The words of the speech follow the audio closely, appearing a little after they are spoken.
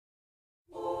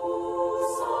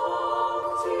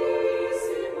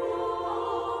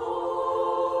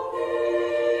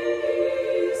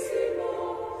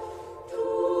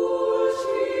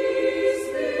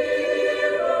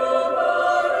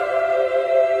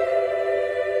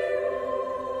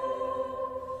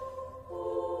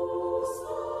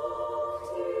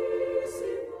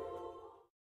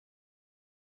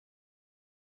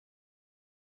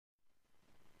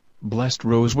Blessed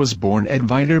Rose was born at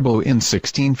Viterbo in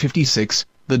 1656,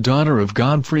 the daughter of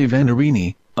Godfrey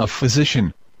Venerini, a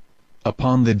physician.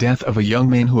 Upon the death of a young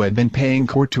man who had been paying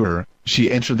court to her,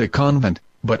 she entered the convent,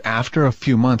 but after a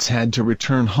few months had to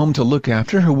return home to look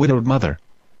after her widowed mother.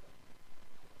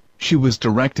 She was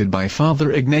directed by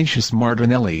Father Ignatius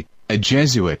Martinelli, a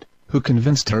Jesuit, who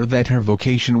convinced her that her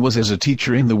vocation was as a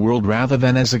teacher in the world rather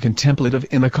than as a contemplative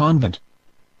in a convent.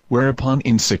 Whereupon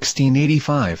in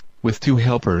 1685, with 2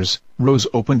 helpers, Rose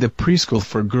opened a preschool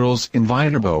for girls in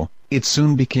Viterbo. It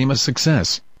soon became a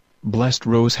success. Blessed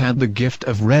Rose had the gift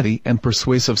of ready and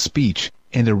persuasive speech,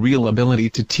 and a real ability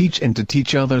to teach and to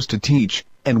teach others to teach,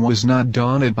 and was not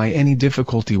daunted by any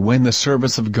difficulty when the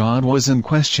service of God was in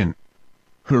question.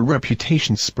 Her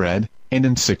reputation spread, and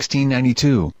in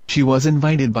 1692, she was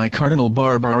invited by Cardinal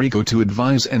Barbarigo to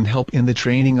advise and help in the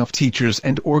training of teachers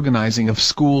and organizing of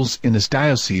schools in this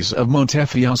diocese of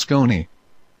Montefiascone.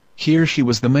 Here she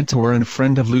was the mentor and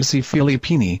friend of Lucy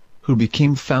Filippini, who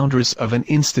became foundress of an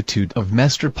institute of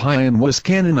MaestrePie and was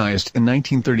canonized in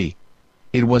 1930.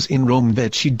 It was in Rome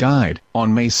that she died,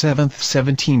 on May 7,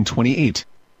 1728.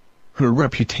 Her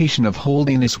reputation of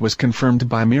holiness was confirmed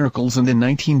by miracles, and in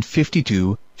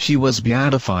 1952, she was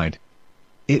beatified.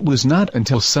 It was not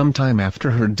until some time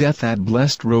after her death that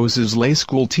Blessed Rose's lay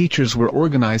school teachers were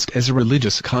organized as a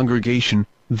religious congregation.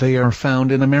 They are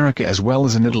found in America as well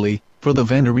as in Italy, for the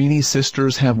Venerini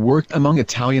sisters have worked among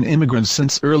Italian immigrants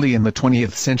since early in the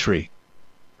 20th century.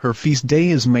 Her feast day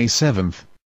is May 7th.